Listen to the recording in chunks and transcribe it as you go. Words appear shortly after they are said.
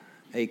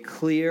a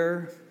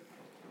clear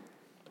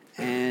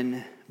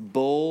and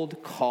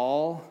bold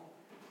call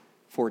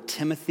for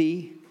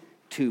Timothy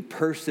to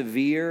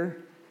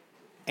persevere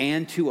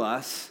and to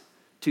us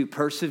to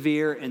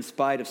persevere in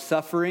spite of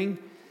suffering.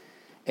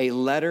 A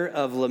letter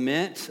of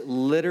lament,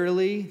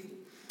 literally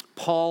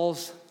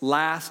Paul's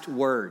last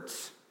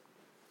words.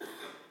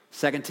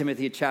 2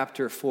 Timothy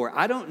chapter 4.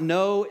 I don't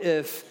know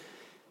if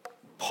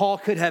Paul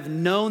could have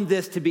known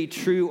this to be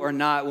true or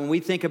not. When we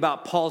think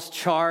about Paul's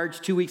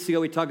charge, 2 weeks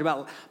ago we talked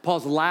about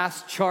Paul's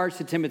last charge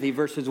to Timothy,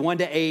 verses 1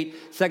 to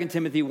 8, 2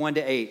 Timothy 1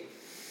 to 8.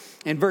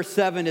 And verse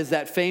 7 is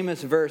that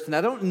famous verse. And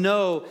I don't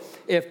know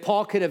if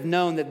Paul could have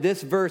known that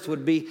this verse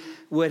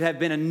would have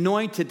been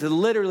anointed to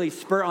literally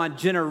spur on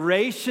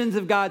generations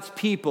of God's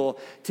people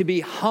to be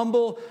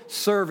humble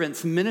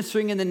servants,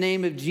 ministering in the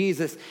name of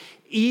Jesus,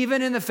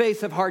 even in the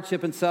face of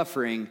hardship and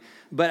suffering.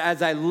 But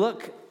as I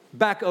look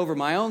back over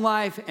my own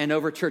life and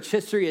over church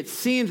history, it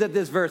seems that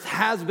this verse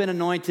has been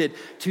anointed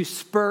to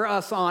spur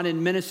us on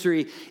in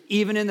ministry,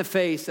 even in the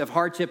face of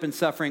hardship and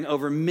suffering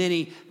over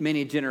many,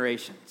 many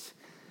generations.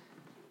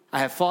 I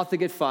have fought the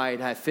good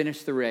fight. I have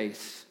finished the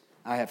race.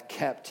 I have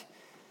kept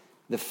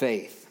the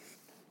faith.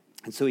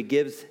 And so he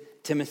gives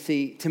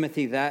Timothy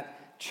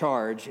that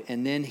charge,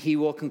 and then he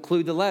will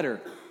conclude the letter.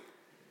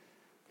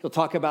 He'll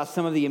talk about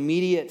some of the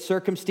immediate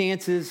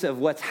circumstances of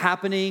what's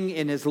happening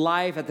in his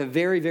life. At the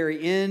very,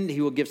 very end,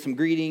 he will give some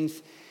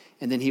greetings,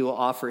 and then he will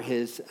offer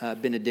his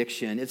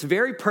benediction. It's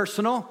very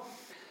personal.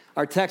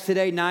 Our text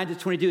today, 9 to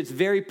 22, it's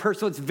very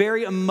personal. It's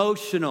very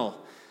emotional,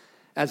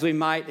 as we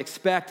might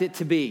expect it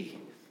to be,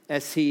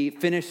 as he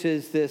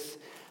finishes this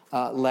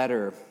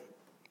letter.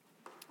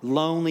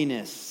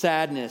 Loneliness,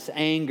 sadness,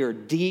 anger,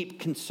 deep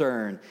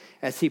concern,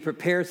 as he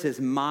prepares his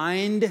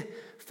mind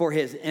for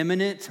his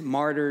imminent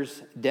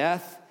martyr's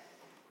death.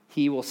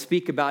 He will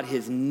speak about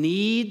his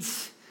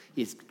needs.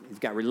 He's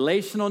got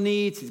relational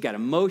needs. He's got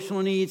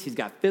emotional needs. He's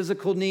got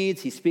physical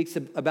needs. He speaks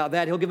about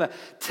that. He'll give a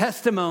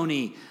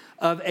testimony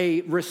of a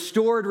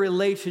restored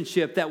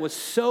relationship that was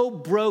so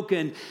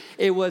broken,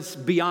 it was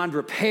beyond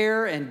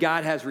repair, and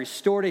God has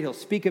restored it. He'll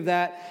speak of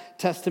that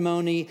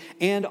testimony,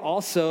 and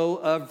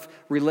also of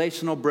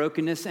relational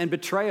brokenness and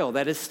betrayal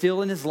that is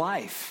still in his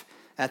life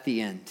at the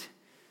end.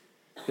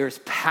 There's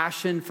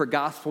passion for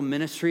gospel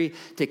ministry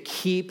to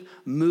keep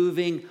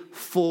moving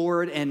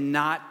forward and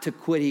not to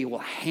quit. He will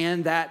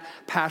hand that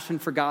passion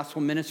for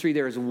gospel ministry.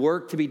 There is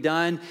work to be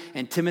done,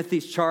 and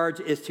Timothy's charge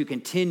is to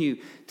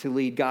continue to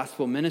lead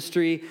gospel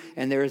ministry.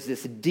 And there is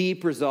this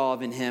deep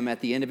resolve in him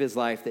at the end of his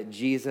life that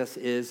Jesus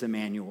is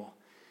Emmanuel.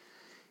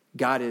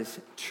 God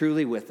is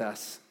truly with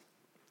us,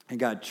 and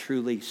God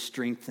truly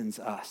strengthens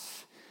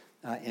us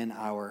in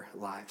our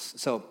lives.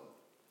 So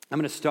I'm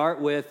going to start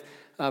with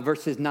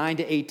verses 9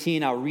 to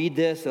 18. I'll read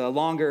this, a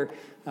longer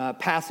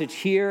passage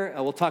here.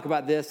 We'll talk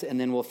about this, and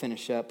then we'll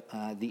finish up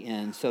the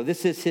end. So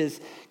this is his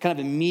kind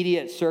of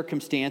immediate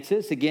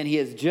circumstances. Again, he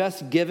has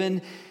just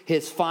given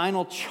his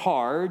final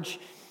charge,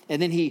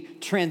 and then he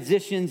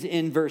transitions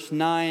in verse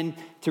 9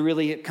 to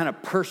really kind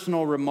of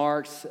personal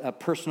remarks,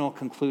 personal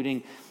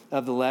concluding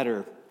of the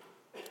letter.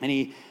 And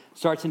he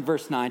starts in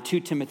verse 9, to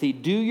Timothy,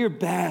 do your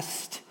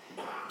best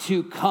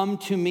to come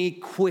to me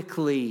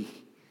quickly.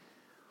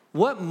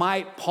 What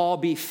might Paul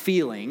be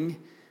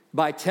feeling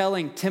by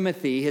telling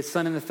Timothy, his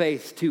son in the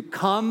faith, to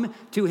come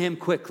to him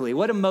quickly?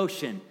 What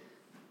emotion?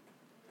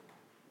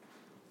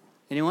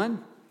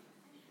 Anyone?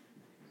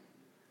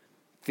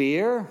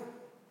 Fear?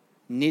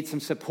 Need some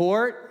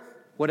support?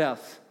 What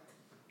else?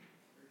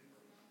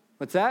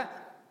 What's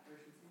that?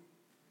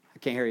 I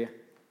can't hear you.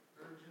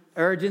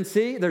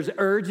 Urgency. There's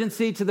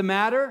urgency to the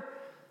matter.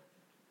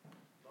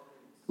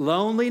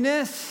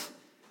 Loneliness.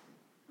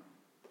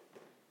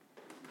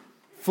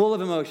 Full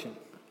of emotion.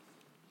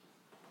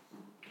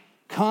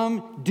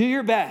 Come, do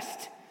your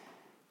best.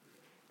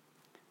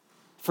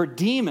 For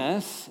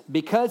Demas,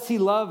 because he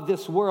loved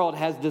this world,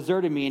 has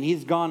deserted me, and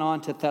he's gone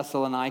on to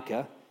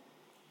Thessalonica.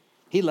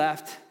 He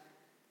left.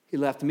 He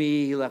left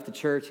me. He left the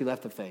church. He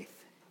left the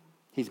faith.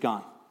 He's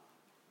gone.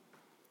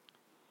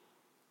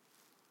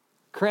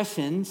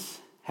 Crescens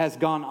has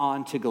gone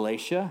on to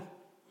Galatia,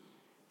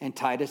 and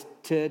Titus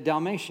to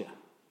Dalmatia.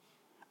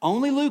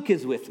 Only Luke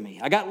is with me.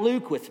 I got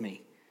Luke with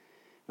me.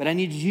 But I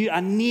need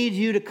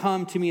you to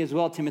come to me as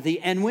well,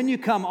 Timothy. And when you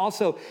come,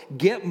 also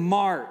get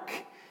Mark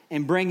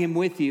and bring him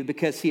with you,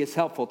 because he is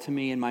helpful to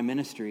me in my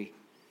ministry.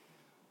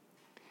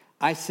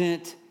 I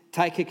sent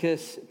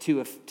Tychicus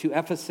to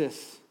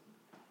Ephesus.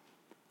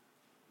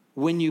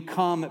 When you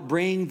come,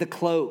 bring the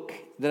cloak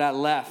that I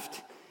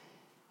left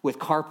with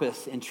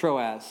Carpus in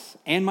Troas,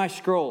 and my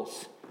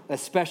scrolls,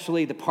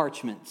 especially the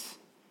parchments.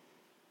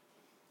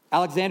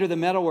 Alexander the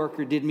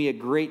metalworker did me a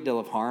great deal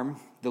of harm.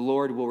 The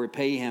Lord will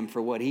repay him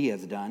for what he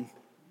has done.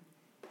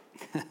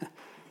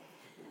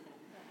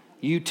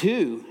 You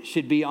too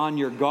should be on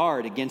your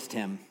guard against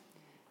him,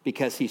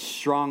 because he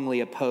strongly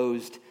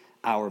opposed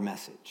our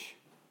message.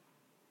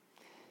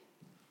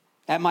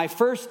 At my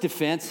first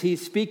defense,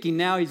 he's speaking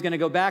now. He's going to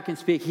go back and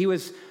speak. He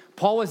was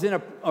Paul was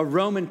in a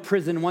Roman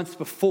prison once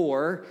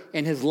before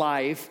in his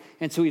life,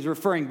 and so he's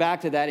referring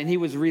back to that, and he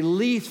was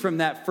released from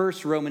that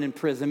first Roman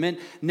imprisonment.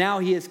 Now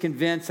he is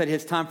convinced that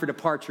his time for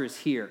departure is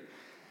here.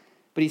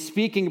 But he's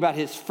speaking about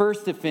his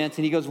first offense,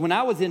 and he goes, when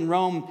I was in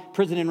Rome,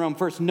 prison in Rome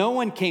first, no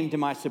one came to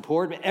my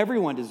support, but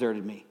everyone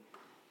deserted me.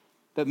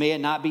 But may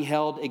it not be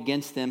held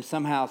against them.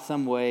 Somehow,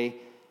 some way,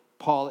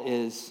 Paul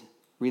is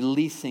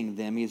releasing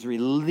them. He's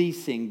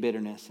releasing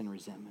bitterness and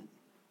resentment.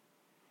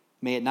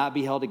 May it not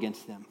be held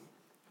against them.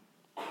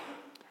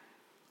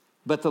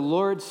 But the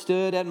Lord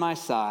stood at my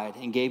side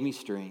and gave me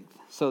strength,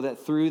 so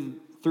that through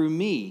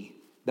me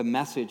the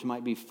message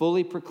might be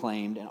fully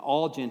proclaimed and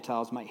all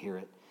Gentiles might hear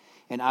it.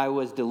 And I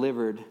was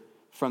delivered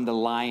from the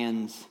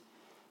lion's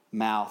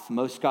mouth.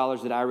 Most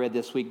scholars that I read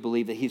this week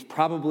believe that he's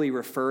probably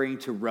referring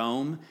to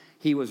Rome.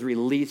 He was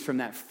released from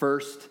that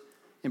first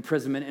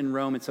imprisonment in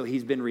Rome, and so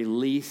he's been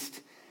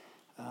released.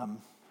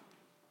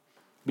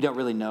 We don't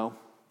really know,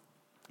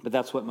 but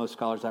that's what most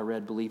scholars I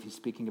read believe he's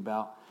speaking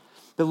about.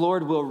 The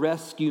Lord will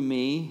rescue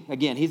me.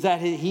 Again, he's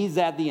at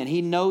the end.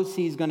 He knows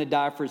he's going to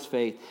die for his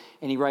faith.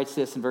 And he writes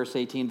this in verse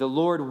 18. The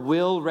Lord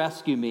will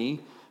rescue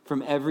me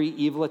from every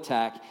evil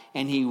attack,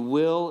 and he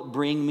will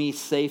bring me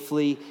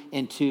safely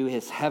into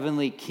his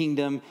heavenly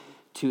kingdom.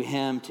 To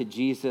him, to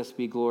Jesus,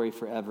 be glory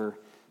forever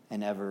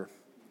and ever.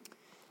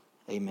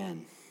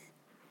 Amen.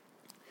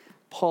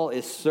 Paul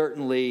is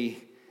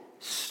certainly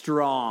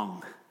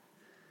strong.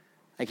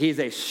 Like, he's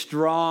a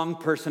strong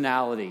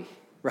personality,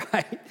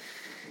 right?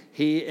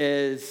 He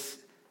is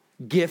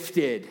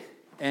gifted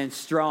and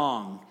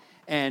strong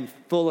and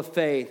full of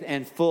faith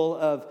and full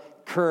of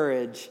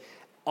courage.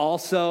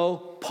 Also,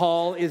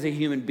 Paul is a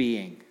human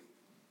being,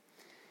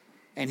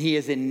 and he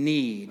is in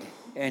need,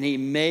 and he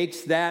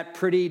makes that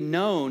pretty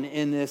known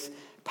in this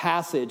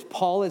passage.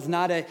 Paul is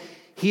not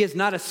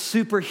a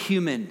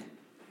superhuman.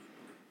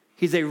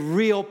 He's a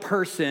real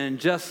person,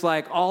 just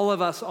like all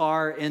of us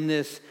are in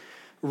this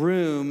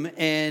room,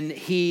 and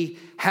he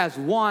has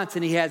wants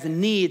and he has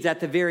needs at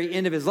the very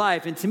end of his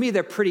life. And to me,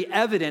 they're pretty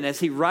evident as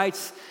he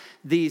writes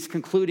these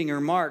concluding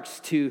remarks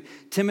to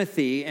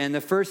Timothy. And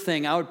the first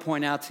thing I would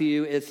point out to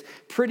you is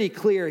pretty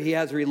clear he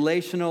has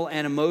relational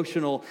and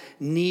emotional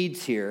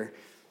needs here.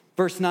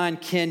 Verse 9,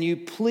 can you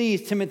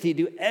please, Timothy,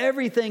 do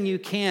everything you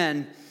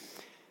can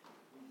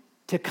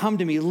to come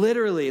to me?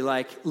 Literally,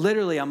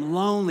 I'm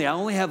lonely. I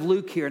only have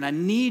Luke here, and I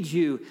need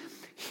you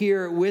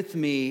here with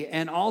me.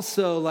 And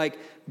also,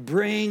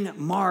 bring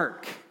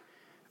Mark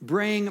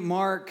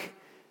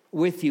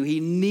with you. He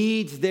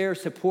needs their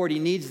support. He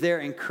needs their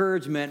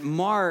encouragement.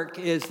 Mark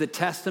is the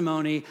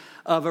testimony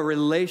of a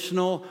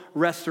relational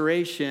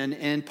restoration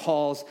in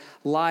Paul's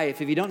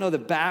life. If you don't know the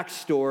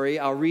backstory,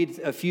 I'll read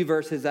a few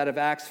verses out of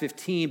Acts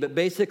 15, but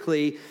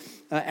basically,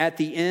 at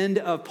the end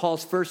of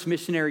Paul's first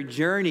missionary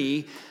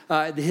journey,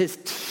 his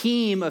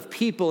team of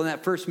people in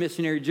that first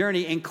missionary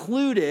journey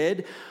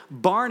included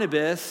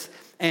Barnabas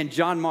and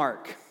John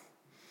Mark.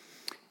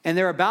 And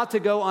they're about to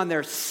go on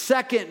their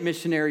second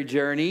missionary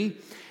journey.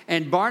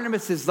 And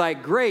Barnabas is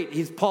like,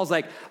 great. Paul's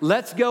like,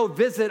 let's go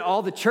visit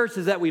all the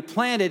churches that we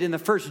planted in the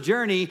first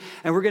journey.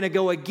 And we're going to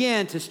go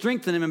again to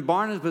strengthen them. And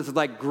Barnabas is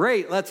like,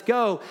 great, let's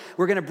go.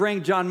 We're going to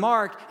bring John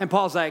Mark. And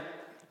Paul's like,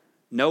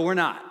 no, we're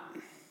not.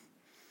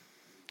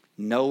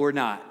 No, we're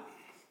not.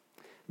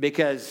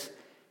 Because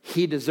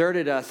he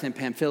deserted us in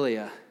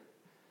Pamphylia.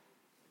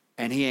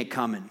 And he ain't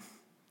coming.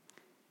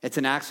 It's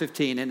in Acts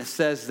 15. And it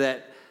says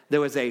that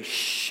there was a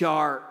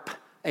sharp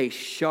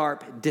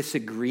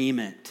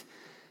disagreement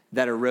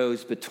that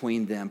arose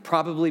between them,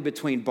 probably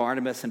between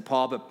Barnabas and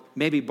Paul, but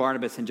maybe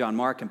Barnabas and John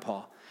Mark and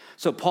Paul.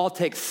 So Paul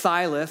takes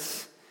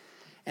Silas,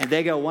 and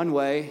they go one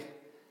way,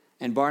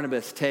 and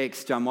Barnabas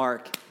takes John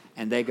Mark,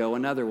 and they go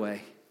another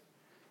way.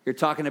 You're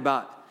talking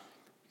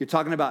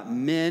about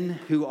men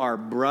who are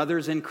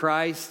brothers in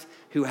Christ,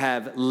 who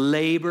have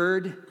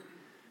labored,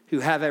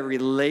 who have a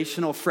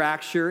relational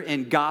fracture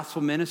in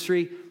gospel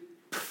ministry,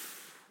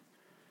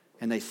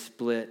 and they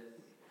split.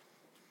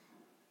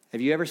 Have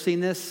you ever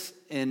seen this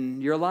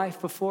in your life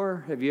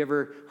before? Have you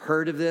ever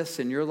heard of this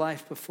in your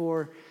life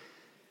before?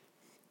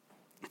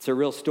 It's a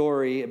real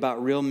story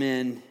about real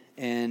men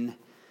and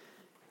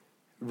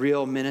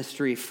real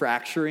ministry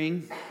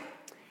fracturing.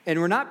 And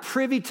we're not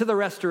privy to the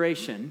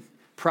restoration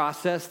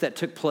process that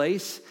took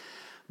place,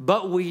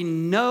 but we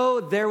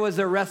know there was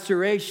a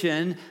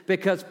restoration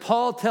because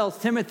Paul tells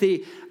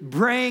Timothy,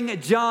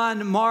 bring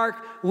John Mark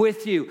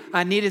with you.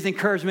 I need his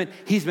encouragement.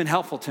 He's been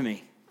helpful to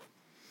me.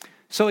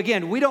 So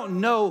again, we don't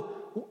know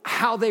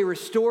how they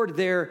restored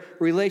their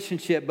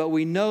relationship, but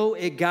we know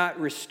it got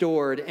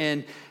restored.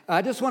 And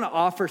I just want to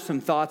offer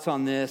some thoughts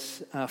on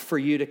this for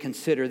you to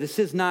consider. This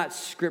is not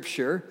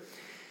scripture,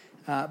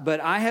 but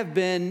I have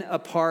been a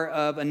part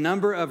of a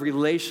number of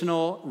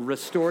relational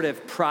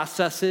restorative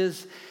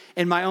processes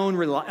in my own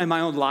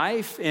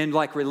life, and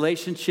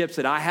relationships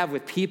that I have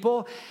with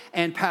people.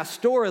 And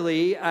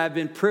pastorally, I've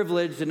been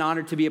privileged and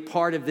honored to be a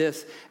part of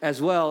this as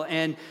well.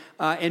 And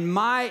in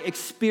my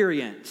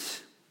experience,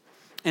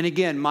 and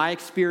again, my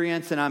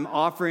experience, and I'm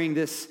offering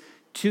this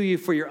to you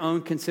for your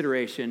own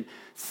consideration.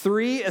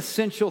 3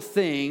 essential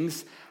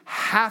things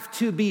have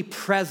to be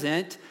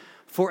present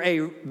for a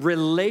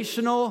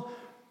relational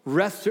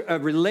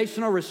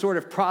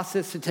restorative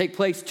process to take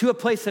place to a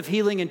place of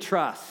healing and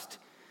trust,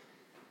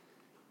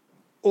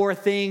 or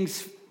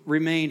things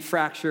remain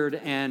fractured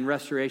and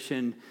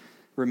restoration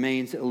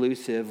remains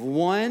elusive.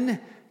 1,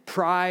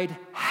 pride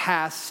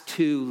has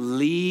to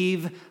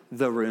leave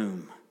the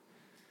room,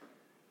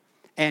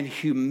 and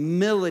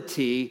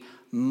humility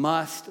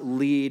must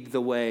lead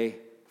the way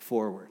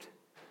forward.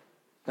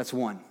 That's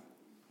 1.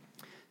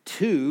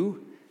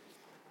 2,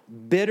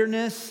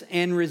 bitterness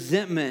and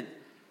resentment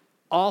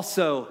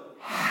also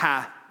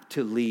have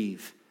to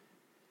leave.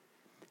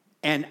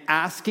 And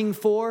asking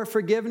for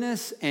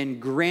forgiveness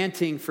and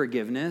granting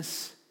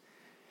forgiveness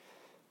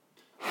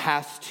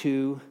has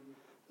to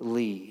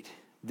lead.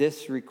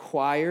 This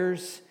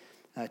requires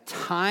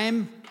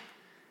time,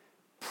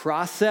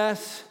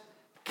 process,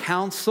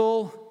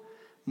 counsel,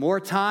 more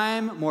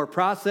time, more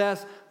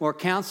process, more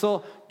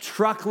counsel,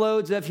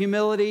 truckloads of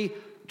humility,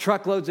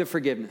 truckloads of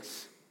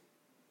forgiveness.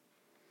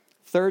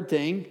 3rd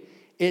thing,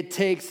 it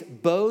takes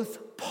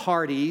both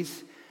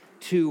parties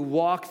to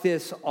walk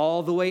this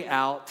all the way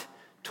out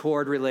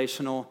toward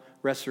relational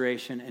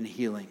restoration and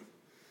healing.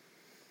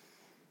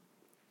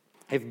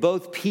 If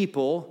both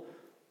people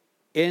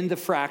in the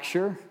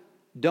fracture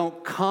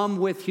don't come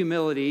with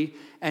humility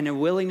and a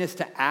willingness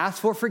to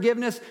ask for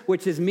forgiveness,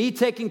 which is me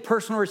taking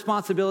personal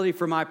responsibility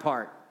for my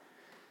part.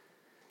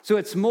 So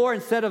it's more,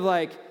 instead of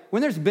like,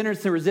 when there's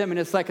bitterness and resentment,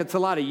 it's a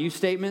lot of you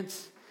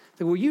statements.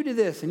 Like, well, you did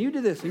this, and you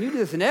did this, and you did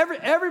this. And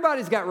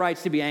everybody's got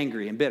rights to be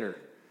angry and bitter.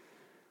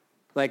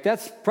 Like,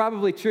 that's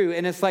probably true.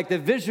 And it's like the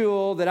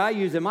visual that I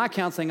use in my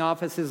counseling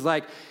office is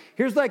like,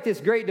 here's like this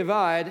great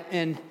divide,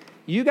 and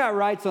you got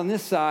rights on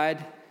this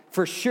side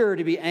for sure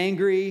to be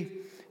angry,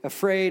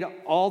 afraid,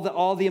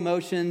 all the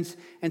emotions.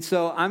 And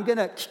so I'm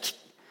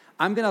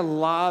gonna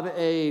lob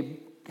a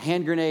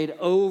hand grenade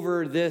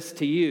over this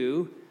to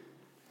you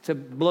to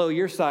blow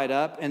your side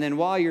up. And then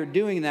while you're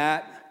doing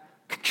that,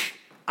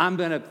 I'm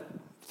gonna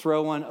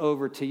throw one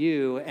over to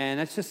you. And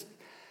it's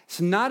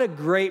not a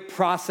great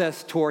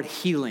process toward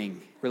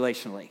healing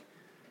relationally.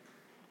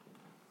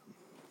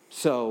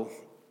 So,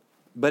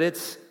 but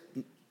it's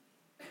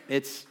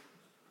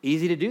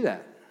easy to do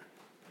that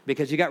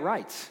because you got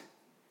rights.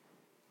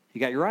 You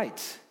got your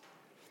rights.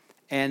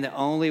 And the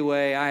only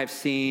way I have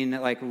seen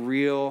like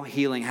real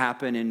healing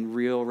happen in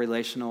real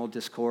relational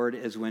discord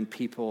is when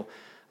people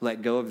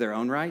let go of their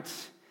own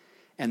rights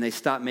and they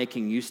stop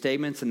making you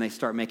statements and they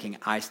start making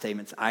I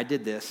statements. I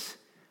did this.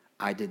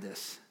 I did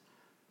this.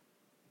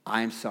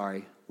 I am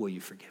sorry. Will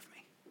you forgive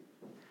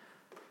me?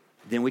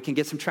 Then we can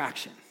get some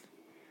traction.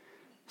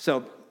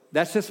 So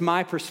that's just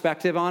my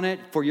perspective on it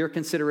for your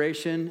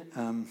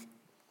consideration.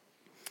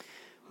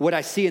 What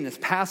I see in this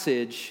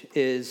passage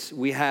is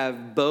we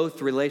have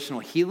both relational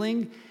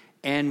healing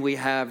and we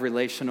have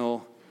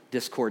relational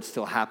discord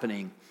still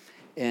happening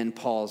in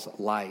Paul's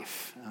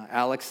life.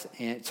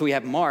 So we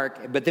have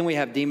Mark, but then we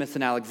have Demas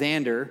and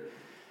Alexander,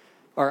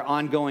 are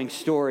ongoing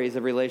stories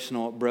of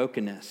relational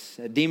brokenness.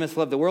 Demas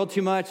loved the world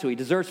too much, so he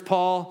deserts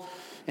Paul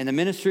in the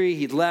ministry.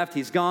 He's left,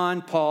 he's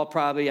gone. Paul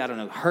probably,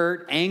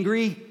 hurt,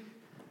 angry,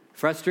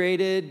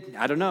 frustrated.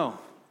 I don't know.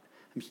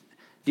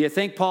 Do you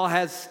think Paul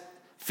has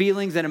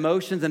feelings and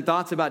emotions and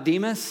thoughts about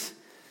Demas?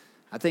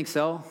 I think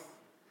so.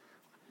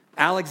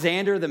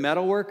 Alexander, the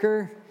metal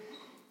worker,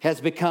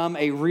 has become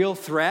a real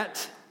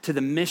threat to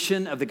the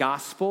mission of the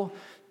gospel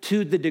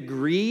to the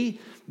degree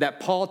that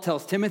Paul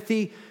tells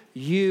Timothy,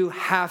 you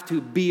have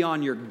to be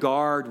on your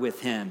guard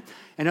with him.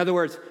 In other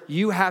words,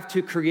 you have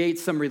to create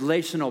some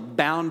relational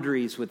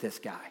boundaries with this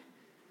guy.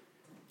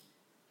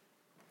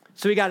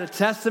 So we got a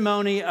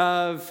testimony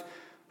of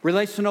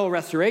relational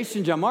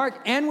restoration, John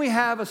Mark, and we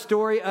have a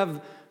story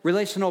of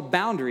relational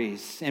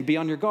boundaries and be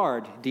on your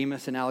guard,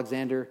 Demas and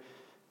Alexander,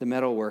 the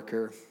metal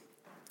worker.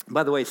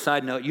 By the way,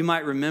 side note, you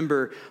might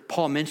remember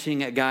Paul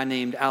mentioning a guy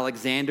named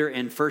Alexander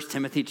in 1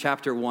 Timothy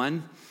chapter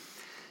 1.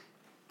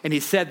 And he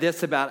said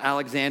this about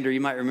Alexander, you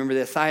might remember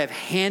this, I have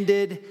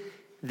handed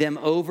them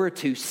over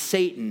to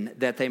Satan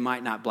that they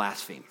might not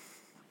blaspheme.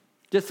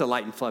 Just a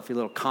light and fluffy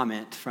little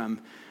comment from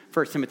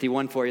 1 Timothy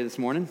 1 for you this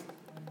morning.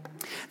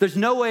 There's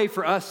no way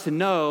for us to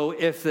know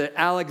if the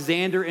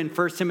Alexander in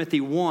 1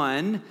 Timothy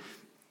 1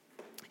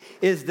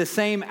 is the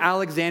same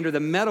Alexander the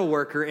metal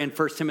worker in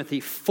 1 Timothy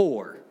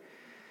 4.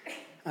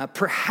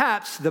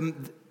 Perhaps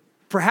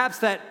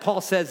that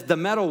Paul says the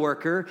metal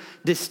worker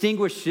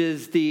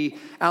distinguishes the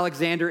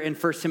Alexander in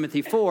 1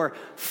 Timothy 4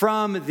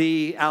 from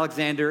the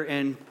Alexander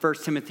in 1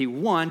 Timothy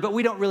 1, but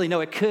we don't really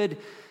know. It could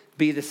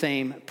be the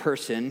same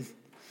person.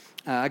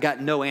 I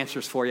got no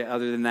answers for you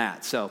other than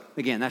that. So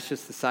again, that's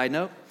just the side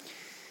note.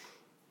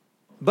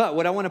 But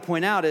what I want to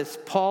point out is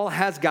Paul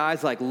has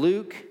guys like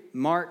Luke,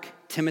 Mark,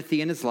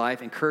 Timothy in his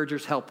life,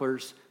 encouragers,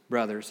 helpers,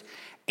 brothers.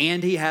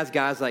 And he has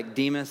guys like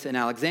Demas and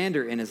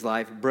Alexander in his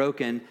life,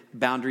 broken,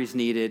 boundaries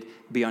needed,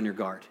 be on your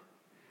guard.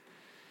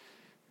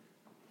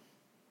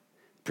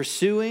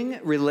 Pursuing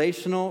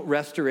relational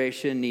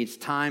restoration needs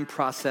time,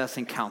 process,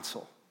 and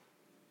counsel.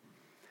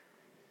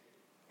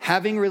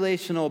 Having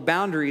relational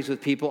boundaries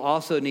with people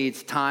also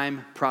needs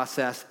time,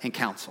 process, and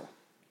counsel.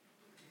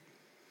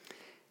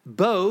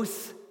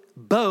 Both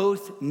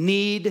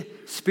need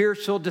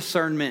spiritual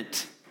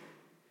discernment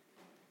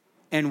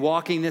and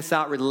walking this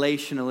out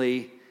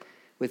relationally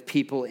with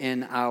people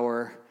in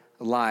our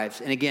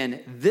lives. And again,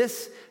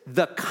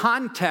 the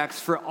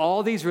context for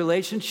all these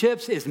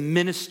relationships is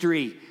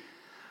ministry.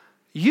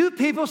 You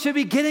people should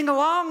be getting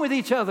along with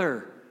each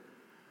other.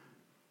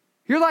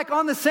 You're like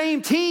on the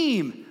same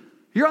team.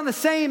 You're on the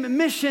same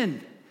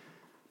mission,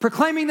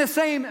 proclaiming the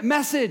same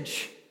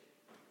message,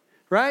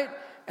 right?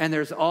 And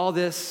there's all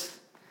this.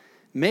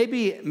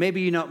 Maybe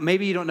you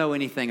don't know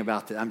anything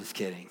about this. I'm just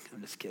kidding.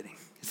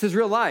 This is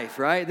real life,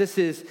 right? This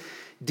is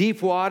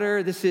deep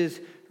water. This is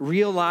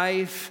real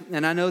life.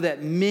 And I know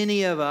that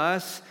many of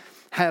us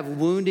have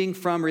wounding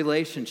from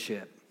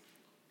relationship.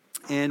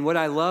 And what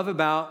I love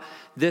about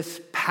this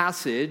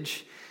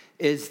passage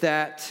is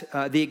that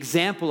the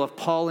example of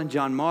Paul and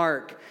John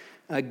Mark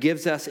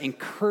gives us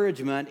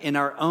encouragement in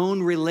our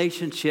own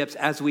relationships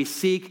as we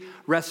seek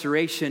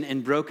restoration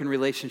in broken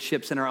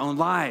relationships in our own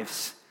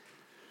lives.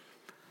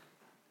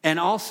 And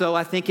also,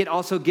 I think it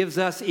also gives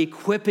us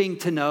equipping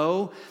to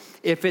know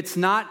if it's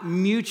not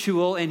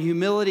mutual in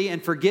humility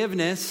and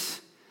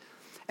forgiveness,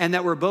 and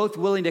that we're both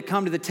willing to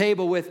come to the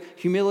table with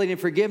humility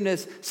and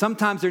forgiveness,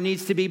 sometimes there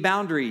needs to be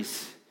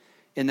boundaries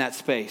in that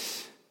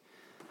space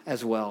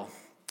as well.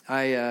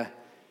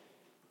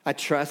 I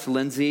trust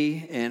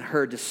Lindsay and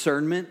her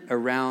discernment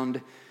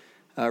around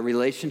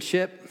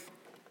relationship.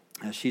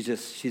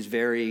 She's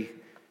very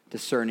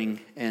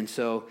discerning. And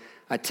so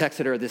I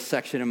texted her this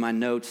section in my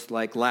notes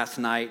like last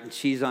night, and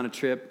she's on a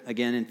trip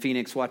again in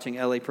Phoenix watching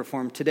Ellie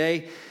perform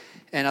today.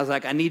 And I was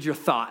like, I need your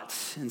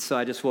thoughts. And so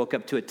I just woke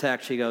up to a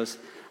text. She goes,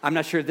 I'm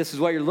not sure if this is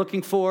what you're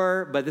looking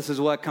for, but this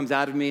is what comes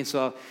out of me.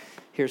 So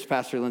here's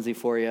Pastor Lindsay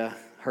for you.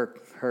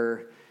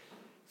 Her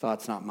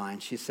thoughts, not mine.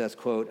 She says,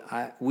 quote,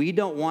 we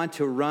don't want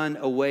to run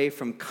away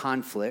from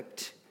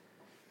conflict,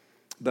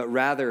 but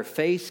rather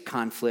face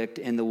conflict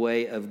in the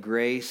way of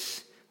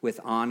grace with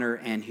honor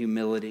and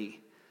humility.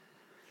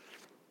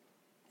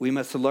 We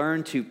must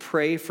learn to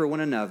pray for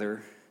one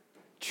another,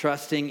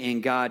 trusting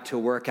in God to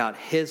work out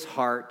his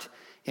heart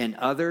in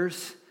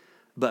others,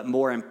 but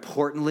more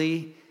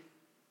importantly,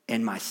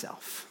 in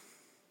myself,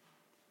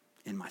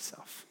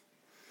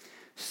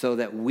 so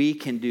that we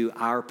can do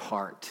our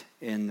part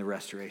in the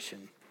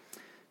restoration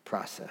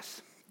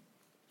process.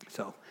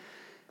 So,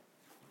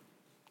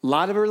 a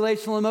lot of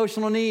relational,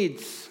 emotional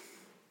needs.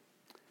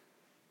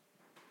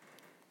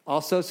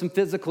 Also some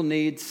physical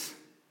needs.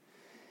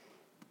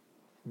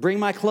 Bring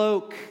my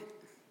cloak,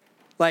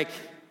 like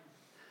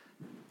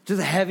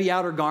just a heavy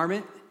outer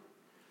garment.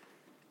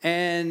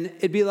 And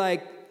it'd be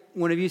like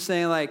one of you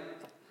saying like,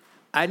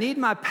 I need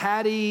my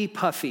Patty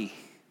Puffy.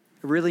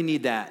 I really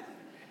need that.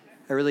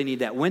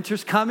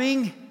 Winter's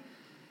coming,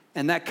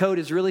 and that coat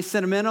is really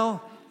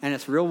sentimental, and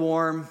it's real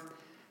warm,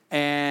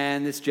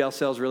 and this jail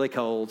cell's really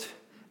cold.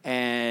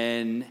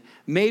 And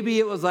maybe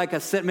it was like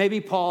maybe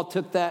Paul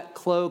took that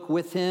cloak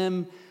with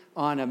him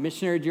on a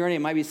missionary journey.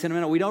 It might be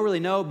sentimental. We don't really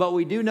know, but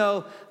we do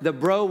know the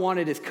bro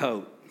wanted his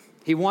coat.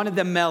 He wanted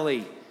the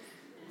melly.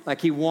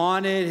 Like he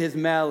wanted his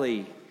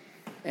melly.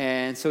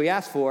 And so he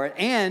asked for it.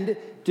 And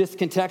just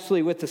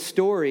contextually with the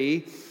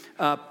story,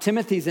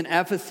 Timothy's in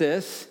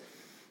Ephesus,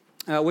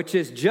 which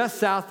is just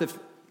south of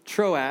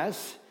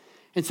Troas.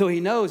 And so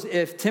he knows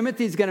if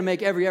Timothy's going to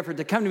make every effort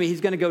to come to me,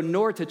 he's going to go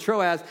north to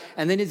Troas,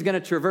 and then he's going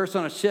to traverse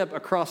on a ship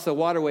across the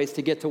waterways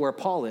to get to where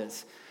Paul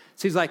is.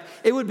 So he's like,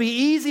 it would be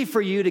easy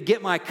for you to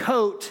get my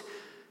coat,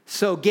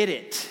 so get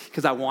it,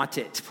 because I want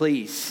it,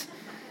 please.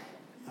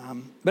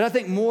 But I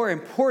think more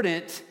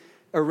important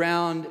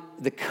around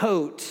the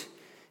coat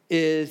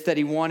is that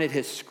he wanted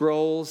his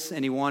scrolls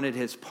and he wanted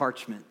his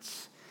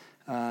parchments.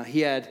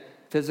 He had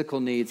physical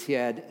needs, he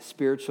had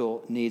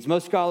spiritual needs.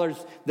 Most scholars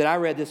that I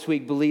read this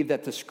week believe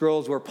that the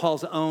scrolls were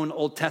Paul's own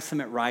Old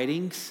Testament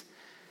writings.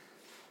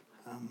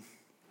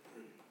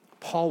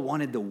 Paul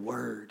wanted the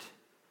word.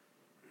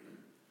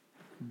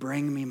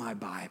 Bring me my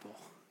Bible.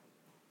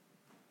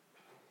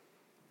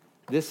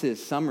 This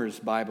is Summer's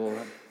Bible.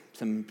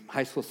 Some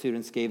high school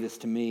students gave this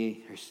to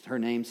me. Her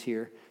name's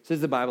here. This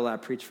is the Bible that I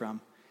preach from.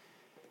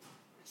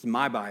 It's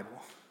my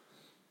Bible.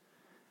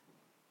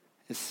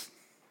 It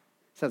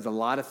says a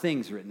lot of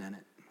things written in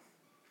it.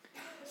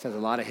 It says a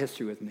lot of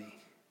history with me.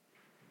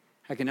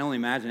 I can only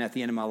imagine at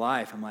the end of my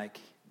life, I'm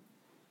like,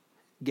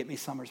 get me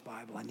Summer's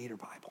Bible. I need her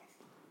Bible.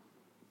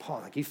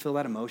 Paul, like you feel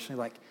that emotionally?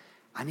 Like,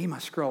 I need my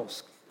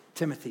scrolls.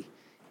 Timothy,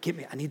 get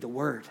me. I need the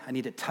word. I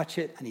need to touch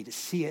it. I need to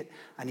see it.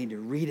 I need to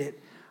read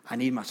it. I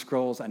need my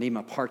scrolls. I need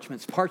my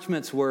parchments.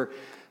 Parchments were,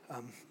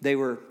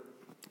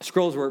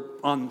 scrolls were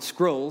on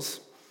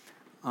scrolls.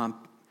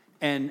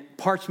 And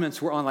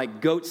parchments were on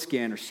like goat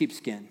skin or sheep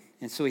skin.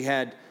 And so he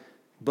had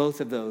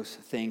both of those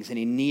things, and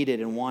he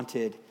needed and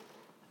wanted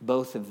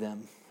both of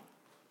them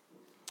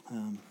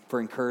for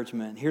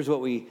encouragement. Here's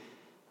what we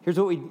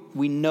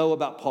know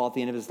about Paul at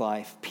the end of his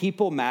life.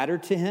 People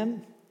mattered to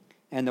him,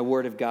 and the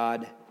word of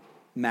God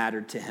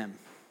mattered to him.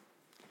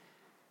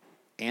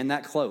 and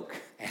that cloak,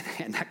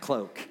 and that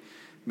cloak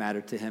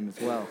mattered to him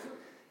as well.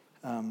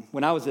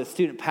 When I was a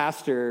student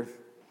pastor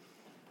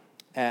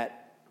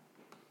at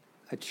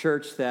a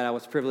church that I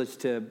was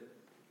privileged to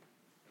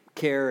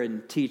care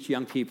and teach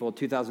young people,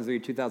 2003,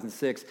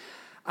 2006,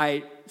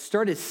 I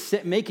started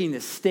making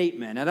this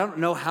statement. I don't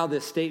know how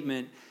this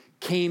statement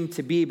came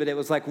to be, but it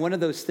was like one of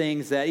those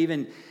things that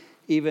even,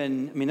 I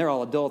mean, they're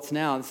all adults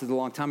now. This is a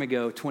long time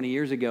ago, 20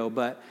 years ago,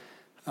 but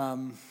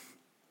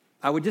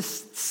I would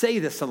just say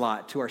this a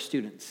lot to our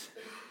students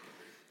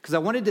because I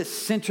wanted to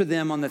center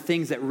them on the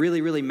things that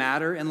really, really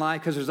matter in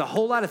life, because there's a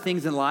whole lot of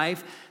things in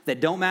life that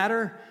don't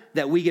matter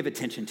that we give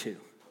attention to.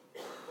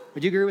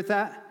 Would you agree with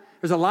that?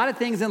 There's a lot of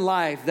things in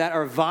life that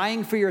are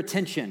vying for your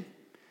attention,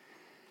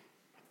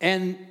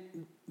 and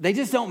they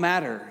just don't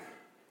matter.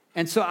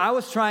 And so I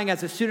was trying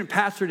as a student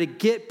pastor to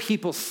get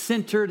people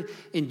centered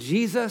in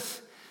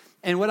Jesus.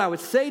 And what I would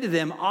say to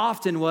them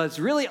often was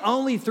really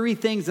only 3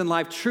 things in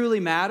life truly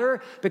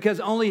matter, because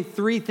only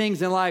 3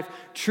 things in life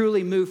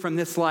truly move from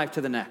this life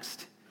to the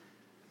next.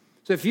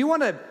 So if you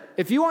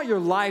want your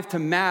life to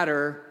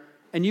matter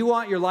and you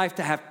want your life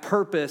to have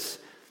purpose,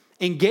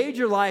 engage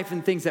your life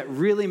in things that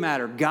really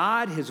matter: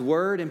 God, His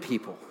Word, and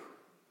people.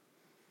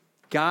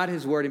 God,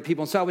 His Word, and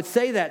people. And so I would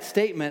say that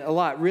statement a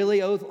lot.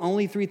 Really,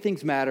 only 3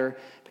 things matter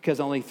because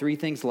only 3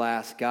 things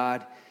last: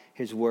 God,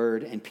 His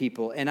Word, and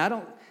people. And I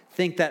don't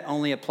think that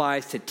only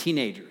applies to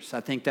teenagers.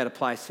 I think that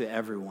applies to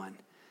everyone.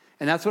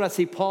 And that's what I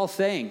see Paul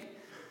saying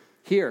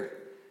here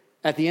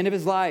at the end of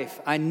his life.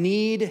 I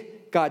need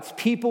God's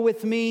people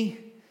with me.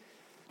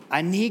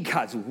 I need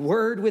God's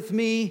Word with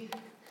me.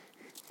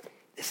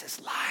 This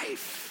is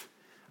life.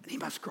 I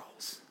need my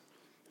scrolls.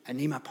 I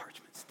need my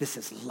parchments. This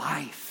is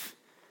life.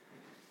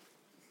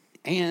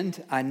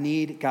 And I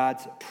need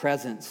God's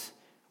presence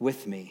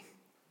with me.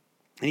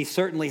 And he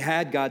certainly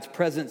had God's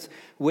presence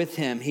with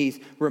him. He's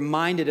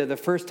reminded of the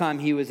first time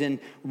he was in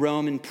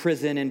Rome in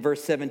prison in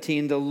verse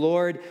 17. The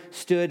Lord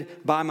stood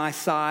by my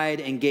side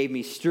and gave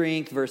me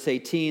strength. Verse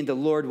 18, the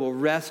Lord will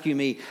rescue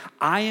me.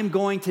 I am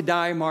going to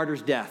die a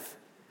martyr's death.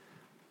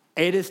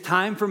 It is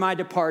time for my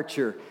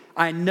departure.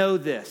 I know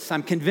this.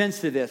 I'm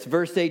convinced of this.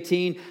 Verse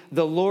 18,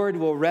 the Lord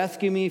will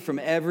rescue me from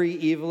every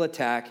evil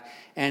attack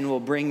and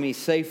will bring me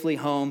safely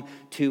home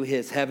to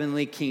his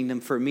heavenly kingdom.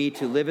 For me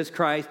to live is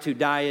Christ, to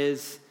die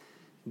is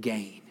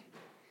gain.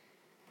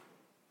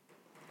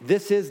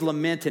 This is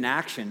lament in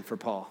action for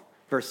Paul,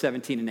 verse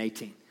 17 and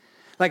 18.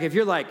 Like if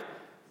you're like,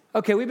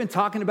 okay, we've been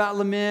talking about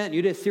lament,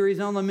 you did a series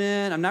on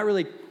lament, I'm not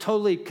really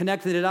totally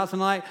connected it out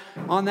tonight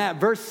on that.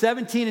 Verse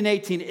 17 and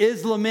 18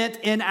 is lament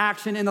in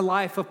action in the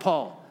life of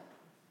Paul.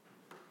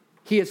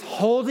 He is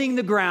holding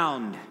the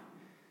ground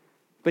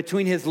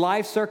between his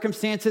life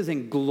circumstances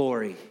and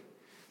glory.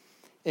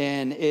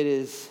 And it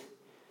is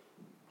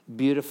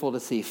beautiful to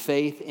see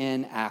faith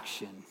in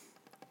action.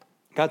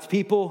 God's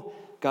people,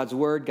 God's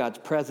Word, God's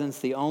presence,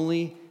 the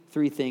only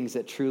 3 things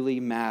that truly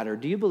matter.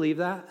 Do you believe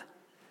that?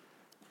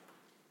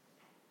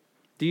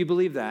 Do you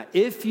believe that?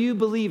 If you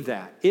believe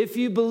that, if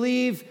you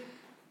believe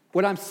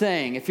what I'm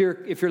saying, if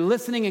you're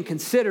listening and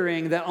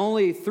considering that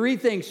only 3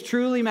 things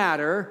truly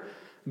matter,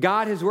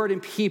 God, His Word,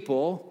 and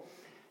people,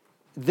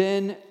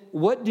 then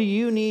what do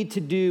you need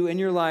to do in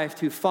your life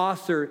to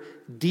foster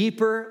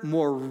deeper,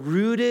 more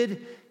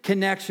rooted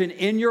connection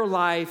in your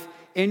life,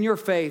 in your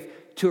faith,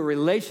 to a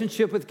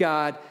relationship with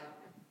God,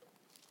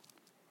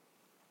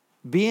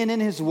 being in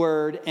His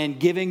Word, and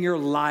giving your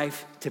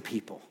life to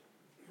people?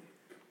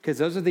 Because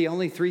those are the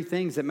only 3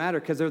 things that matter,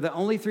 because they're the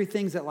only 3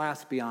 things that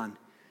last beyond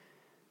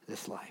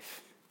this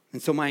life.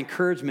 And so my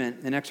encouragement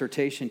and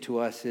exhortation to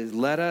us is,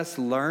 let us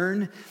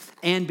learn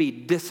and be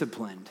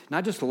disciplined.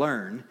 Not just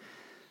learn,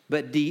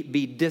 but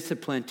be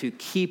disciplined to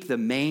keep the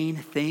main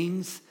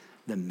things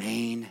the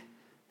main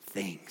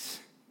things.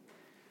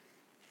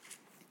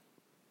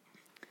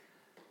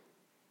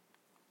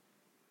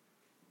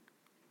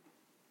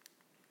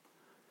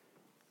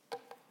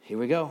 Here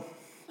we go.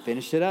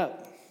 Finish it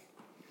up.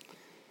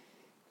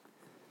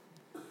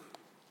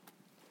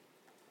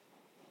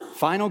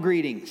 Final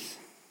greetings.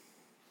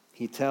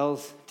 He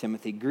tells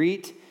Timothy,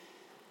 greet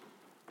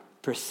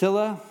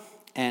Priscilla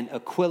and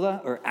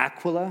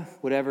Aquila,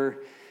 whatever,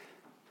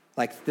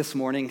 like this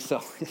morning. So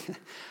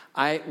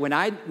when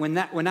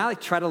I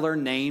try to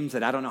learn names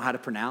that I don't know how to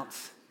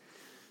pronounce,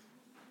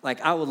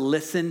 like I will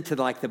listen to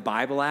like the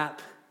Bible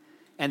app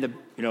and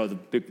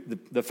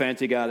the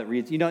fancy guy that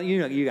reads, you guys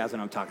know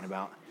what I'm talking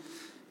about.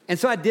 And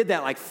so I did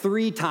that like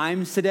 3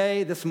 times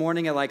today, this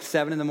morning at like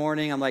 7 in the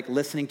morning. I'm like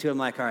listening to him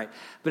like, all right.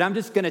 But I'm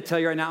just going to tell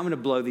you right now, I'm going to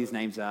blow these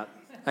names up.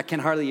 I can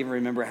hardly even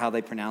remember how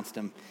they pronounced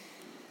them.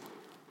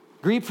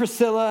 Greet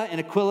Priscilla and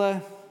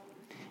Aquila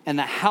and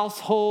the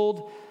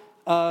household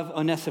of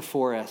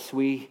Onesiphorus.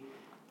 We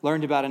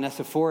learned about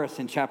Onesiphorus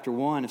in chapter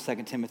 1 of 2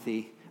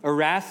 Timothy.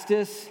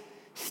 Erastus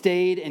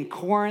stayed in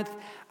Corinth.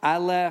 I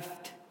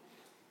left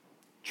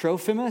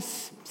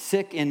Trophimus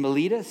sick in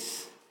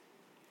Miletus.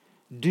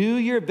 Do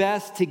your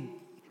best to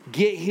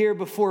get here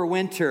before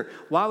winter.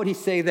 Why would he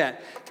say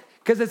that?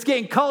 Because it's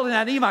getting cold and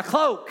I need my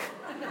cloak.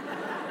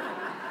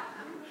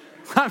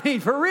 I mean,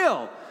 for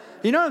real.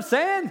 You know what I'm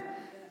saying?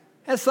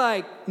 It's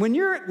like when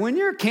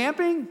you're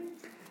camping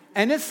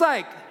and it's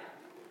like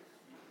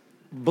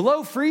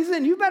below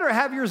freezing, you better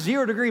have your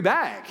 0-degree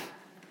bag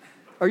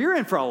or you're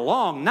in for a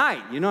long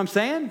night. You know what I'm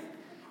saying?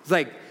 It's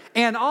like,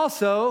 and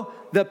also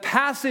the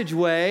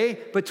passageway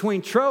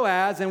between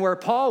Troas and where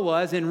Paul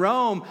was in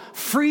Rome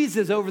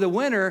freezes over the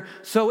winter.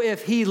 So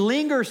if he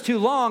lingers too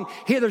long,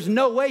 there's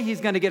no way he's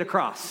going to get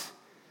across.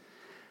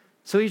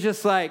 So he's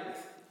just like,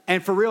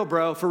 and for real,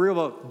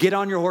 bro, get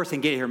on your horse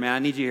and get here, man. I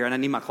need you here and I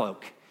need my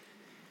cloak.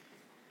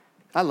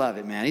 I love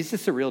it, man. He's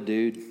just a real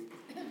dude.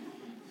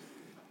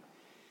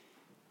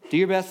 Do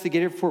your best to get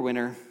here before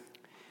winter.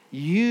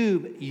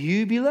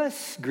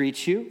 Eubulus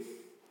greets you,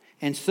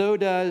 and so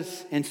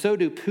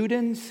do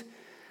Pudens,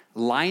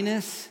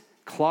 Linus,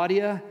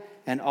 Claudia,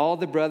 and all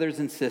the brothers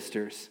and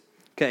sisters.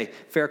 Okay,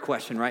 fair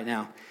question right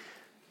now.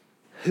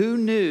 Who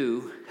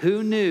knew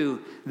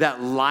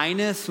that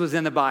Linus was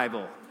in the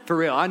Bible? For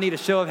real, I need a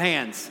show of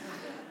hands.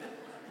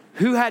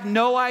 Who had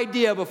no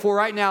idea before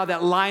right now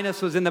that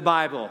Linus was in the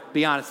Bible?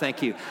 Be honest,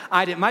 thank you.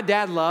 I didn't. My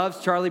dad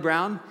loves Charlie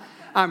Brown.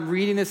 I'm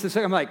reading this,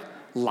 I'm like,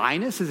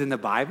 Linus is in the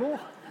Bible?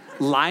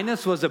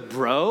 Linus was a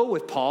bro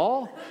with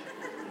Paul?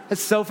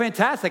 That's so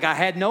fantastic. I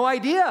had no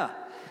idea.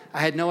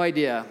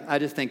 I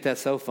just think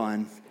that's so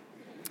fun.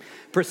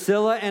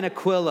 Priscilla and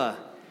Aquila,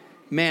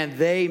 man,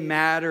 they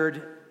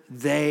mattered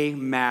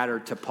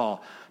to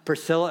Paul.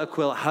 Priscilla,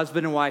 Aquila,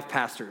 husband and wife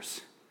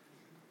pastors,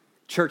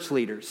 church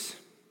leaders.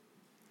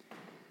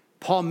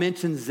 Paul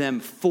mentions them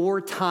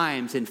 4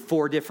 times in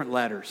 4 different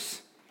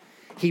letters.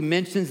 He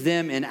mentions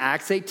them in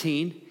Acts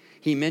 18.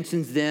 He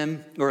mentions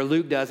them, or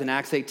Luke does in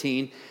Acts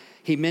 18.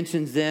 He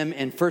mentions them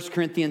in 1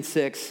 Corinthians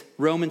 6,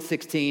 Romans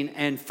 16,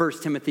 and 1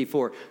 Timothy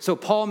 4. So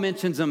Paul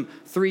mentions them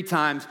 3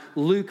 times.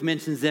 Luke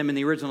mentions them in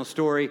the original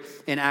story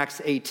in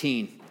Acts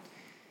 18.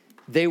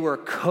 They were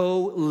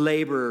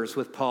co-laborers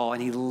with Paul,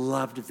 and he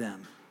loved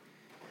them.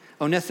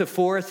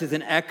 Onesiphorus is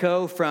an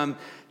echo from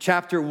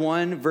chapter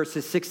 1,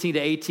 verses 16 to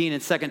 18 in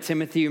 2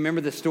 Timothy. You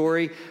remember the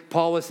story?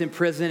 Paul was in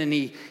prison, and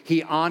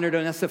he honored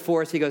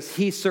Onesiphorus. He goes,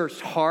 he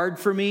searched hard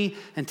for me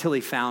until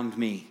he found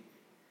me.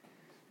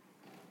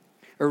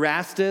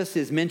 Erastus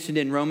is mentioned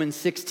in Romans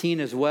 16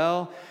 as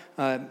well.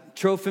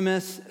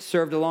 Trophimus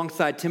served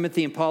alongside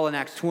Timothy and Paul in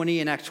Acts 20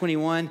 and Acts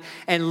 21.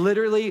 And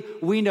literally,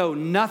 we know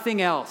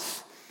nothing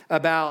else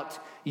about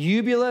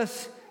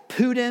Eubulus,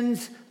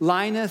 Pudens,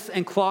 Linus,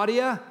 and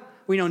Claudia.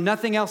 We know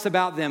nothing else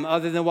about them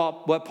other than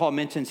what Paul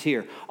mentions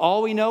here.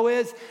 All we know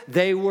is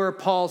they were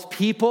Paul's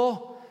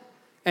people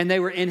and they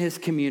were in his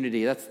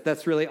community.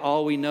 That's really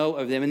all we know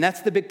of them. And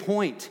that's the big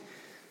point.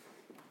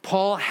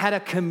 Paul had a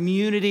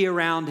community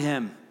around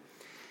him.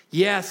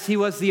 Yes, he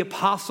was the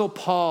Apostle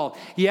Paul.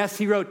 Yes,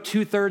 he wrote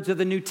 2/3 of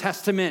the New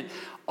Testament.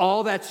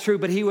 All that's true,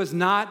 but he was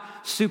not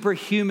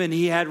superhuman.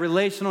 He had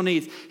relational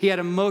needs. He had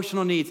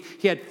emotional needs.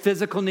 He had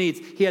physical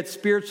needs. He had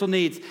spiritual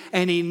needs,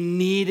 and he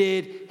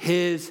needed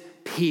his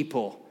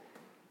people.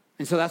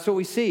 And so that's what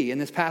we see in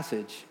this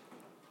passage.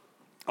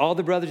 All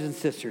the brothers and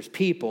sisters,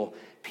 people.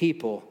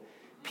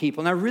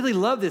 And I really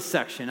love this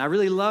section. I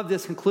really love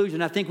this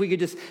conclusion. I think we could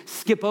just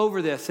skip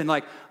over this and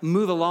like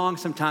move along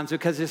sometimes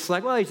because it's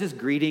like, well, he's just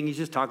greeting. He's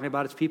just talking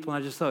about his people.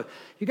 And I just thought,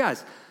 you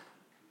guys,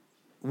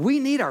 we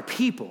need our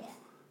people.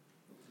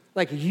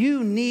 Like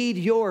you need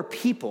your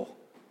people.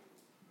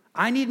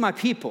 I need my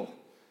people.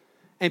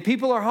 And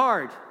people are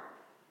hard.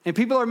 And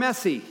people are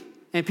messy.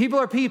 And people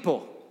are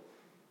people.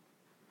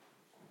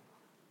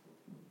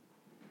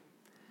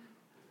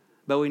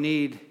 But we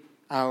need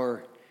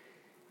our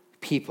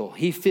people.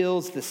 He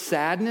feels the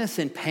sadness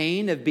and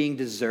pain of being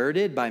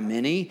deserted by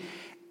many,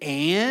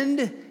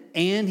 and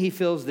he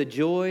feels the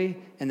joy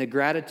and the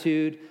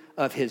gratitude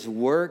of his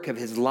work, of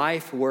his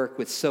life work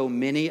with so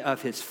many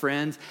of his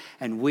friends,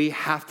 and we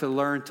have to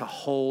learn to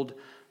hold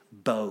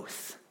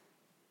both.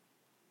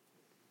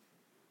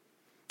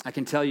 I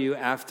can tell you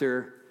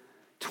after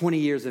 20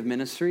 years of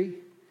ministry,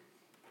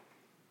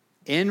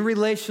 in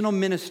relational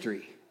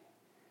ministry,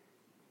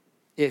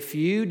 if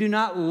you do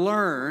not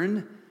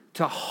learn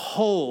to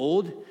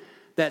hold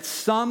that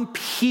some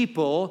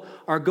people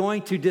are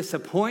going to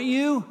disappoint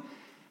you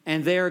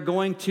and they are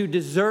going to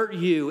desert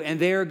you and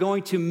they are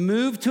going to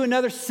move to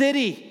another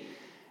city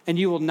and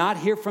you will not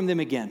hear from them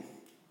again.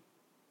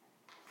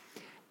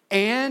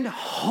 And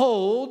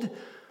hold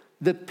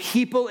the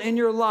people in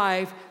your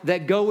life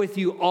that go with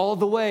you all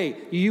the way.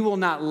 You will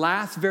not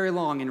last very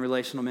long in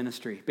relational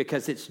ministry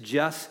because it's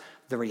just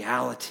the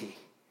reality.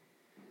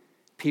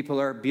 People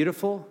are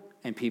beautiful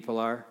and people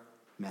are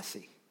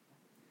messy.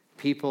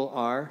 People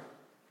are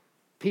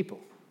people.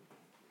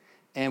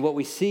 And what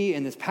we see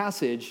in this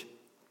passage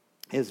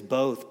is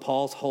both.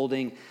 Paul's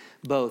holding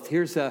both.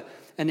 Here's an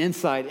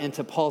insight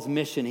into Paul's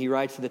mission. He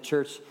writes to the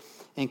church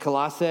in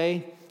Colossae,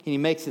 and he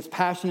makes this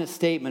passionate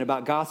statement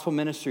about gospel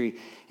ministry.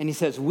 And he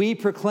says, we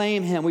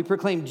proclaim him, we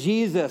proclaim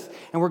Jesus,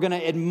 and we're going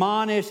to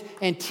admonish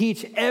and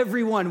teach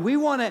everyone. We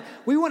want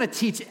to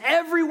teach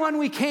everyone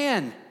we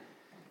can.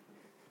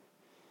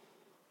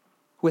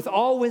 with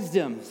all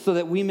wisdom, so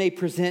that we may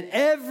present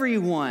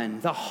everyone.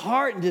 The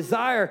heart and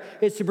desire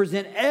is to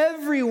present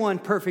everyone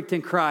perfect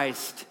in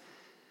Christ.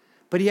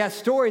 But he has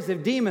stories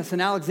of Demas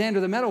and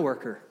Alexander the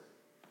metalworker.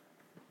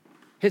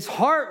 His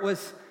heart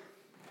was,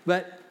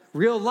 but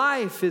real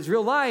life is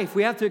real life.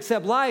 We have to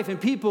accept life and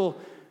people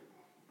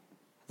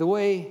the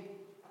way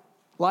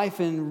life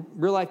and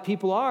real life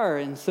people are.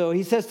 And so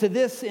he says, to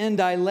this end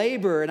I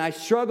labor, and I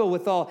struggle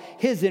with all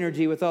his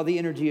energy, with all the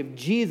energy of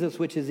Jesus,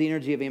 which is the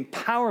energy of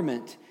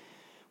empowerment,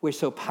 which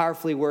so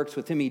powerfully works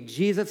within me.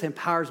 Jesus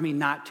empowers me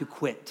not to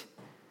quit.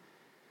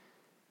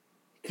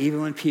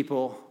 Even when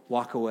people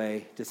walk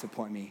away,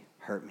 disappoint me,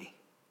 hurt me.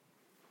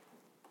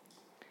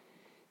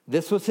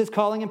 This was his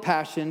calling and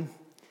passion.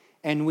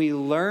 And we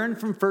learn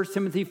from 1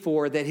 Timothy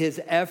 4 that his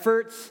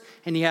efforts,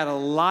 and he had a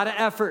lot of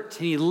effort,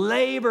 and he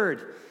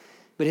labored,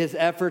 but his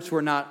efforts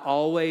were not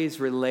always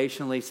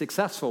relationally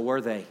successful,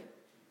 were they?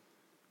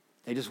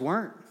 They just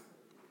weren't.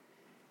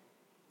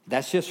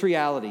 That's just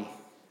reality.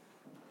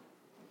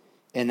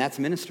 And that's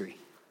ministry.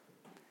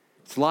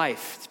 It's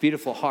life. It's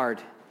beautiful, hard.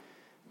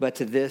 But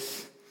to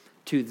this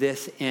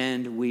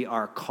end, we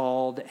are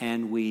called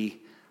and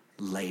we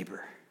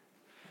labor.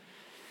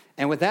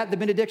 And with that, the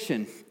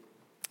benediction.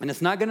 And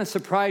it's not going to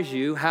surprise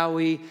you how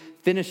he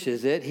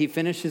finishes it. He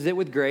finishes it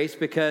with grace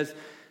because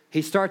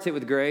he starts it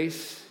with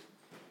grace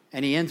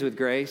and he ends with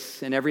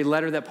grace. And every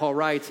letter that Paul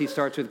writes, he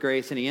starts with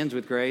grace and he ends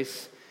with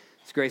grace.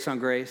 It's grace on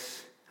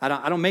grace.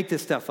 I don't make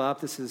this stuff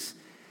up. This is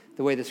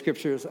the way the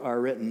scriptures are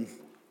written.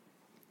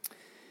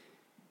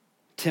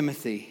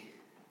 Timothy,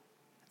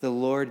 the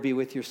Lord be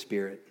with your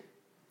spirit.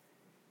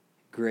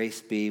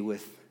 Grace be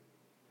with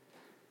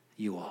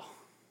you all.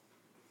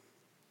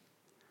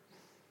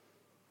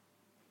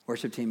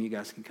 Worship team, you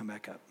guys can come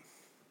back up.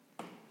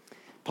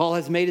 Paul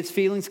has made his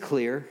feelings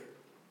clear.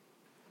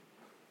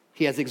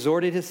 He has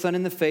exhorted his son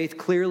in the faith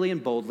clearly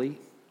and boldly.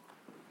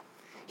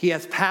 He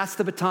has passed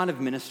the baton of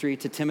ministry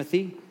to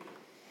Timothy,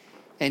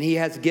 and he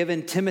has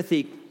given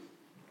Timothy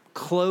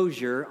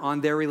closure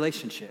on their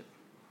relationship.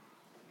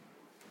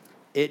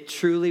 It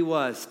truly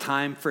was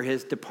time for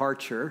his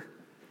departure.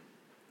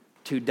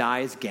 To die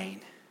is gain.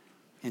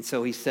 And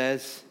so he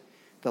says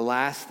the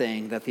last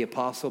thing that the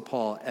Apostle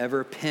Paul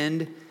ever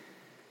penned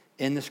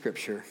in the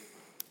scripture,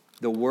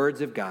 the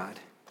words of God,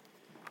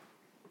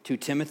 to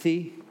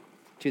Timothy,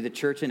 to the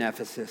church in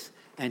Ephesus,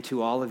 and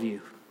to all of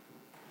you.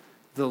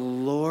 The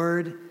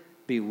Lord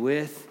be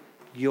with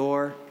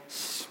your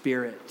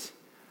spirit.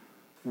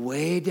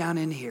 Way down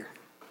in here.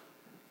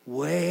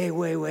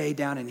 Way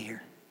down in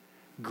here.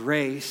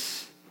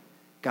 Grace,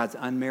 God's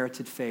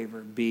unmerited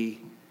favor, be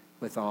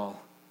with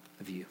all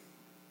of you.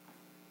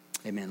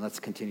 Amen. Let's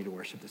continue to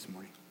worship this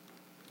morning.